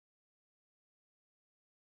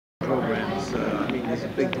programs. I mean, there's a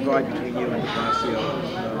big divide between you and Demasio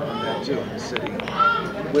on that too in the city.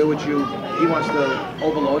 Where would you? He wants to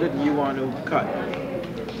overload it, and you want to cut.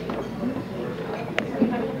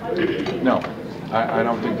 No, I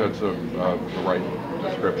don't think that's the right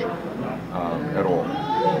description at all.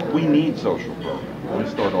 We need social programs. Let me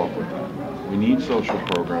start off with that. We need social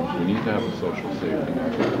programs. We need to have a social safety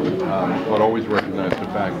net. But always recognize the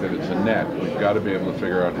fact that it's a net. We've got to be able to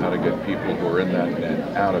figure out how to get people who are in that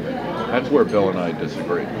net out of it. That's where Bill and I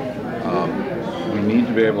disagree. We need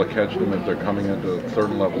to be able to catch them if they're coming into a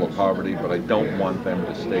certain level of poverty, but I don't want them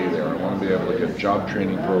to stay there. I want to be able to get job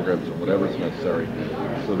training programs and whatever's necessary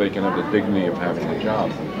so they can have the dignity of having a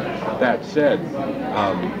job. That said,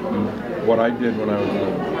 what I did when I was in the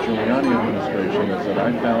Giuliani administration is that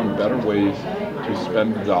I found better ways to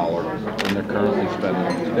spend the dollar than they're currently spending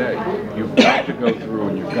it today. You've got to go through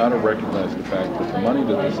and you've got to recognize the fact that the money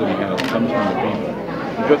that the city has comes from the people.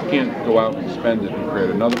 You just can't go out and spend it and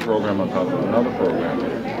create another program on top of another program.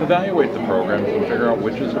 Evaluate the programs and figure out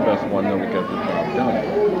which is the best one that will get the job done.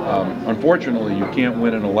 Unfortunately, you can't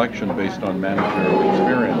win an election based on managerial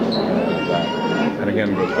experience. And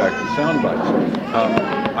again, it goes back to sound bites.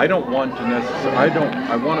 I don't want to necessarily,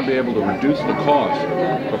 I want to be able to reduce the cost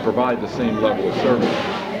but provide the same level of service.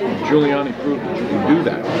 Giuliani proved that you can do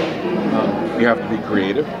that. You have to be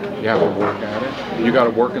creative. You have to work at it. You got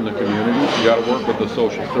to work in the communities. You got to work with the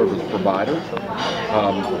social service providers.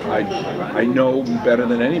 I know better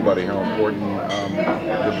than anybody how important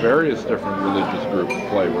the various different religious groups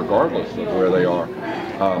play, regardless of where they are,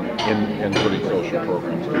 in putting social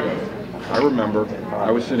programs together. I remember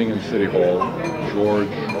I was sitting in City Hall. George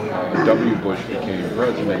W. Bush became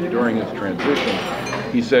president. During his transition,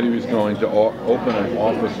 he said he was going to open an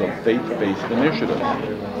office of faith-based initiatives.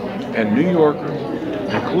 And New Yorkers,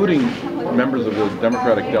 including members of the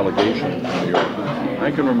Democratic delegation in New York,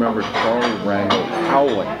 I can remember Charlie Rangel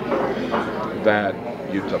howling that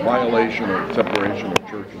it's a violation of separation of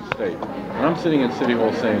church and state. And I'm sitting in City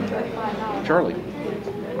Hall saying, Charlie,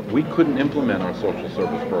 we couldn't implement our social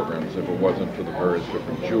service programs if it wasn't for the various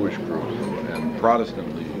different Jewish groups and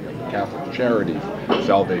Protestant League and Catholic Charities,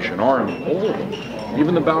 Salvation Army, all of them.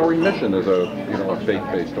 Even the Bowery Mission is a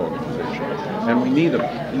faith-based organization, and we need them.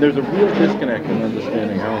 And there's a real disconnect in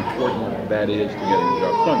understanding how important that is to getting the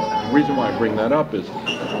job done. The reason why I bring that up is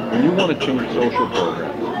when you want to change social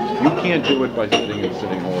programs, you can't do it by sitting in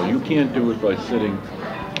City Hall. You can't do it by sitting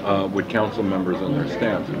with council members and their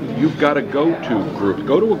staff. You've got to go to groups,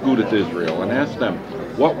 go to Agudath Israel and ask them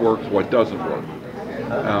what works, what doesn't work.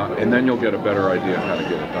 And then you'll get a better idea of how to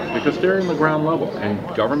get it done. Because they're in the ground level, and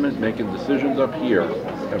government making decisions up here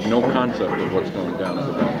have no concept of what's going down at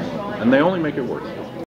the ground level. And they only make it worse.